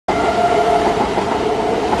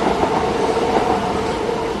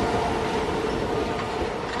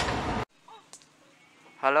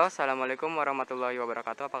Halo, assalamualaikum warahmatullahi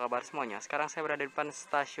wabarakatuh. Apa kabar semuanya? Sekarang saya berada di depan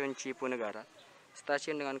stasiun CIPUNEGARA.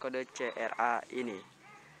 Stasiun dengan kode CRA ini.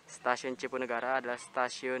 Stasiun CIPUNEGARA adalah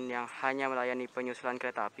stasiun yang hanya melayani penyusulan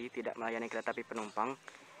kereta api, tidak melayani kereta api penumpang,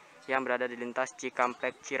 yang berada di lintas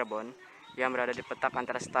CIKAMPEK Cirebon, yang berada di petak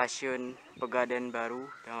antara stasiun Pegadaian Baru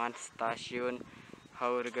dengan stasiun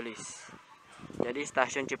Haurgelis. Jadi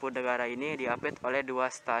stasiun CIPUNEGARA ini diapit oleh dua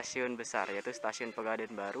stasiun besar, yaitu stasiun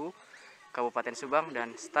Pegadaian Baru Kabupaten Subang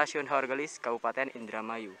dan stasiun Haurgelis Kabupaten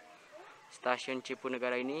Indramayu. Stasiun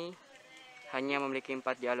CIPUNEGARA ini hanya memiliki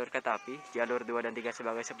 4 jalur kereta api, jalur 2 dan 3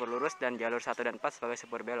 sebagai sepur lurus dan jalur 1 dan 4 sebagai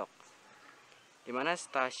sepur belok. Di mana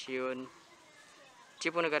stasiun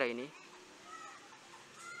CIPUNEGARA ini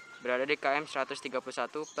berada di KM 131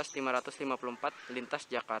 plus 554 lintas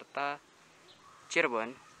Jakarta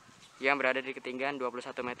Cirebon yang berada di ketinggian 21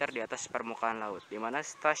 meter di atas permukaan laut, di mana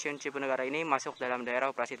stasiun CIPUNEGARA ini masuk dalam daerah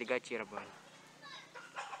operasi 3 Cirebon.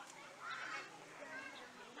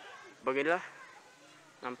 Beginilah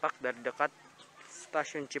nampak dari dekat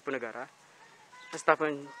stasiun CIPUNEGARA.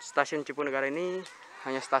 Stasiun CIPUNEGARA ini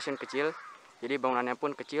hanya stasiun kecil, jadi bangunannya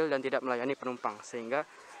pun kecil dan tidak melayani penumpang, sehingga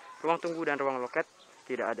ruang tunggu dan ruang loket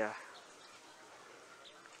tidak ada.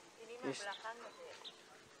 Ini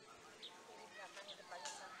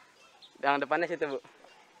yang depannya situ, Bu.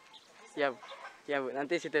 Ya, Bu.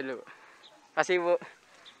 Nanti situ dulu. Kasih, Bu.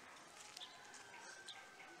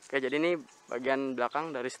 Oke, jadi ini bagian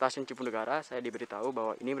belakang dari stasiun CIPUNEGARA. Saya diberitahu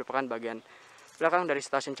bahwa ini merupakan bagian belakang dari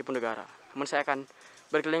stasiun CIPUNEGARA. Namun saya akan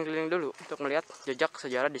berkeliling-keliling dulu untuk melihat jejak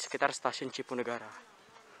sejarah di sekitar stasiun CIPUNEGARA.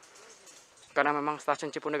 Karena memang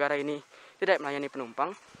stasiun CIPUNEGARA ini tidak melayani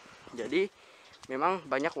penumpang, jadi memang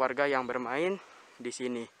banyak warga yang bermain di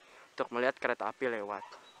sini untuk melihat kereta api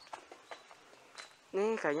lewat.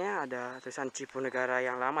 Ini kayaknya ada tulisan CIPUNEGARA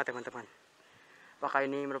yang lama, teman-teman. Apakah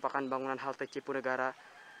ini merupakan bangunan halte CIPUNEGARA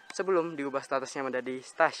sebelum diubah statusnya menjadi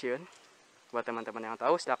stasiun? Buat teman-teman yang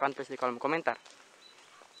tahu, silahkan tulis di kolom komentar.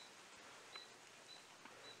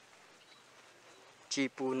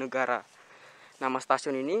 CIPUNEGARA. Nama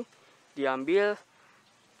stasiun ini diambil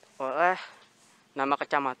oleh nama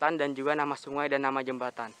kecamatan dan juga nama sungai dan nama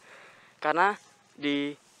jembatan. Karena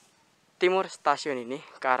di timur stasiun ini,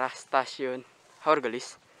 ke arah stasiun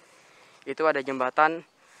Haurgelis, itu ada jembatan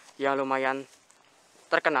yang lumayan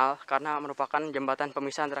terkenal karena merupakan jembatan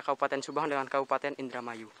pemisah antara Kabupaten Subang dengan Kabupaten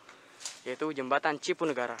Indramayu, yaitu jembatan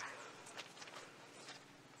CIPUNEGARA.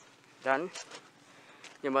 Dan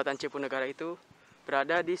jembatan CIPUNEGARA itu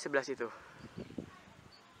berada di sebelah situ.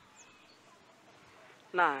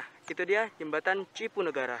 Nah, itu dia jembatan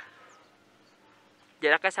CIPUNEGARA.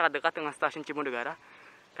 Jaraknya sangat dekat dengan stasiun CIPUNEGARA.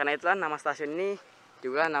 Karena itulah nama stasiun ini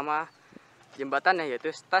juga nama jembatannya,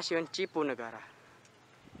 yaitu stasiun CIPUNEGARA.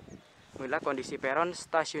 Inilah kondisi peron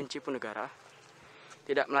stasiun CIPUNEGARA.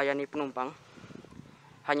 Tidak melayani penumpang,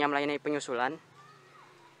 hanya melayani penyusulan.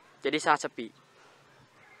 Jadi sangat sepi.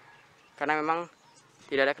 Karena memang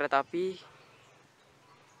tidak ada kereta api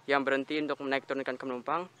yang berhenti untuk menaik turunkan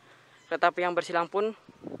penumpang. Kereta api yang bersilang pun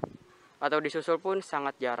atau disusul pun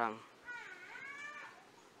sangat jarang.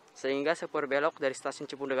 Sehingga sepur belok dari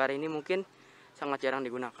stasiun CIPUNEGARA ini mungkin sangat jarang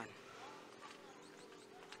digunakan.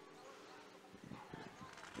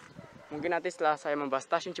 Mungkin nanti setelah saya membahas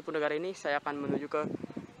stasiun CIPUNEGARA ini, saya akan menuju ke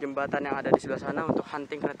jembatan yang ada di sebelah sana untuk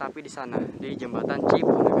hunting kereta api di sana, di jembatan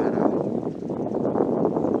CIPUNEGARA.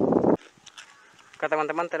 Oke,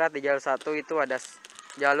 teman-teman, terlihat di jalur 1 itu ada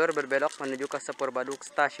jalur berbelok menuju ke sepur baduk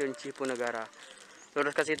stasiun CIPUNEGARA.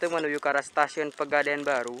 Lurus ke situ menuju ke arah stasiun Pegadaian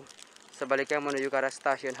Baru, sebaliknya menuju ke arah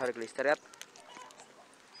stasiun Haurgelis. Terlihat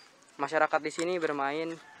masyarakat di sini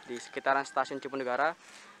bermain di sekitaran stasiun CIPUNEGARA,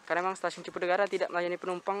 karena memang stasiun CIPUNEGARA tidak melayani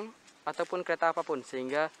penumpang ataupun kereta apapun,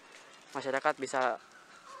 sehingga masyarakat bisa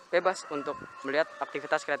bebas untuk melihat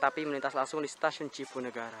aktivitas kereta api melintas langsung di stasiun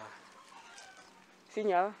CIPUNEGARA.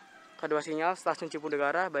 Kedua sinyal stasiun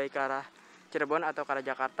CIPUNEGARA baik ke arah Cirebon atau ke arah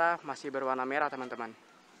Jakarta masih berwarna merah, teman-teman.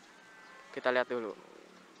 Kita lihat dulu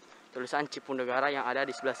tulisan CIPUNEGARA yang ada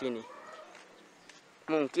di sebelah sini.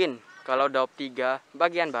 Mungkin kalau Daup 3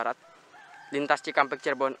 bagian barat lintas CIKAMPEK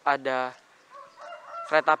Cirebon ada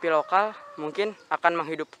kereta api lokal, mungkin akan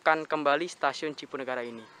menghidupkan kembali stasiun CIPUNEGARA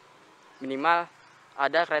ini. Minimal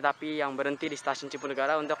ada kereta api yang berhenti di stasiun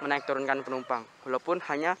CIPUNEGARA untuk menaik turunkan penumpang, walaupun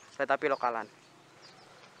hanya kereta api lokalan.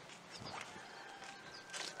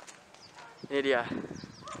 Ini dia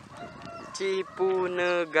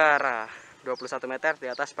CIPUNEGARA, 21 meter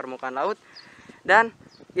di atas permukaan laut. Dan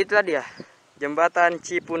itulah dia jembatan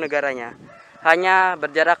CIPUNEGARAnya. Hanya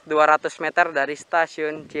berjarak 200 meter dari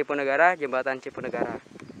stasiun CIPUNEGARA, jembatan CIPUNEGARA.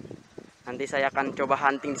 Nanti saya akan coba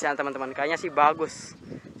hunting di sana, teman-teman. Kayaknya sih bagus.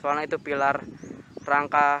 Soalnya itu pilar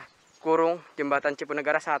rangka kurung jembatan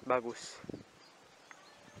Cipunegara sangat bagus.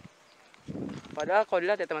 Padahal kalau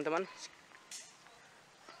dilihat ya teman-teman,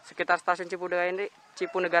 sekitar stasiun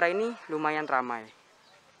Cipunegara ini lumayan ramai,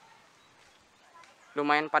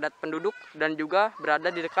 lumayan padat penduduk, dan juga berada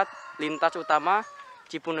di dekat lintas utama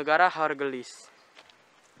Cipunegara Hargelis.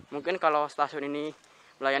 Mungkin kalau stasiun ini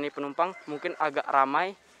melayani penumpang mungkin agak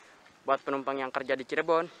ramai buat penumpang yang kerja di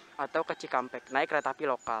Cirebon atau ke Cikampek naik kereta api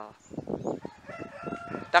lokal.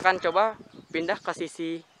 Kita akan coba pindah ke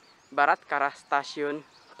sisi barat ke arah stasiun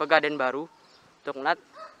Pegaden Baru untuk melihat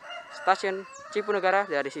stasiun Cipunegara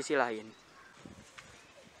dari sisi lain.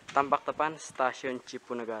 Tampak depan stasiun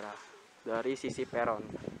Cipunegara dari sisi peron.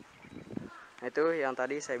 Nah, itu yang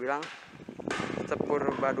tadi saya bilang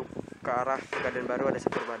sepur baduk ke arah Pegaden Baru, ada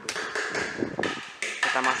sepur baduk.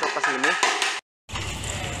 Kita masuk ke sini.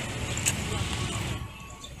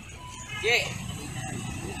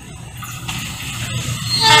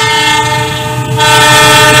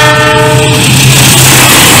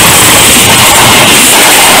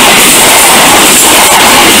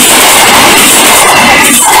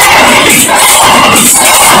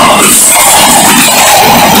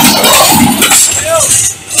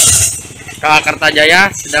 KA Kertajaya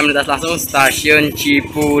sedang melintas langsung stasiun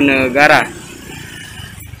Cipunegara.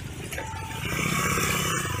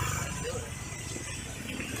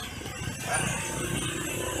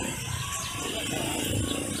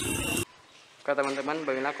 Oke teman-teman,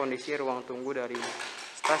 beginilah kondisi ruang tunggu dari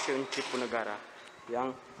stasiun Cipunegara yang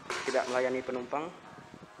tidak melayani penumpang.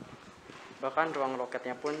 Bahkan ruang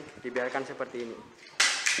loketnya pun dibiarkan seperti ini.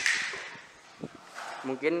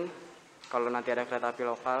 Mungkin kalau nanti ada kereta api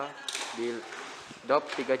lokal di Dop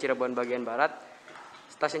 3 Cirebon bagian barat,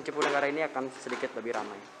 stasiun Cipunegara ini akan sedikit lebih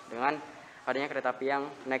ramai dengan adanya kereta api yang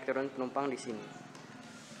naik turun penumpang di sini.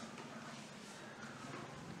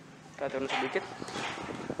 Kita turun sedikit.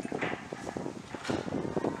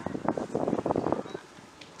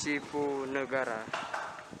 Cipunegara.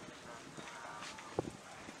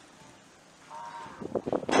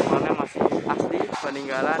 Bangunannya masih asli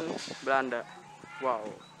peninggalan Belanda.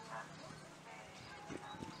 Wow.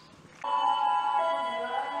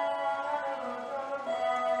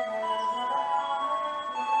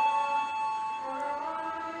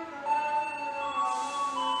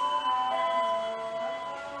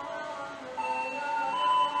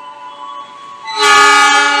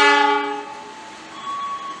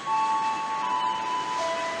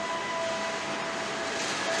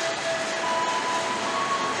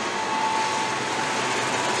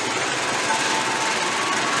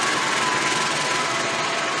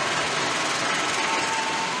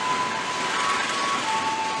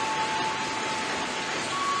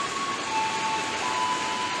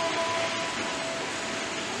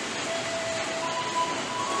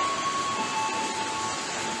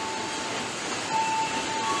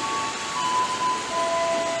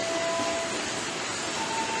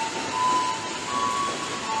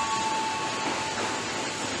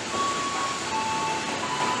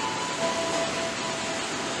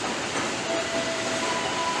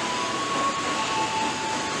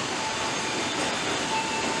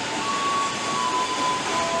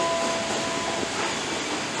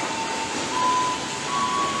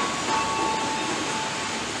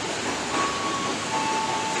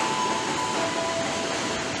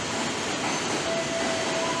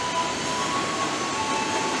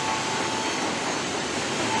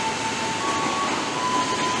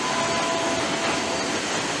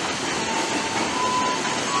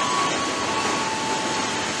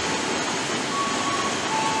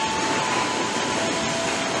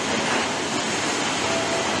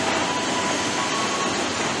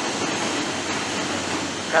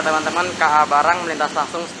 Oke teman-teman, KA Barang melintas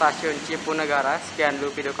langsung stasiun Cipunegara. Sekian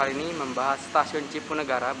dulu video kali ini membahas stasiun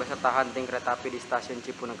Cipunegara beserta hunting kereta api di stasiun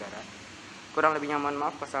Cipunegara. Kurang lebihnya mohon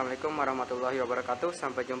maaf. Wassalamualaikum warahmatullahi wabarakatuh.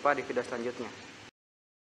 Sampai jumpa di video selanjutnya.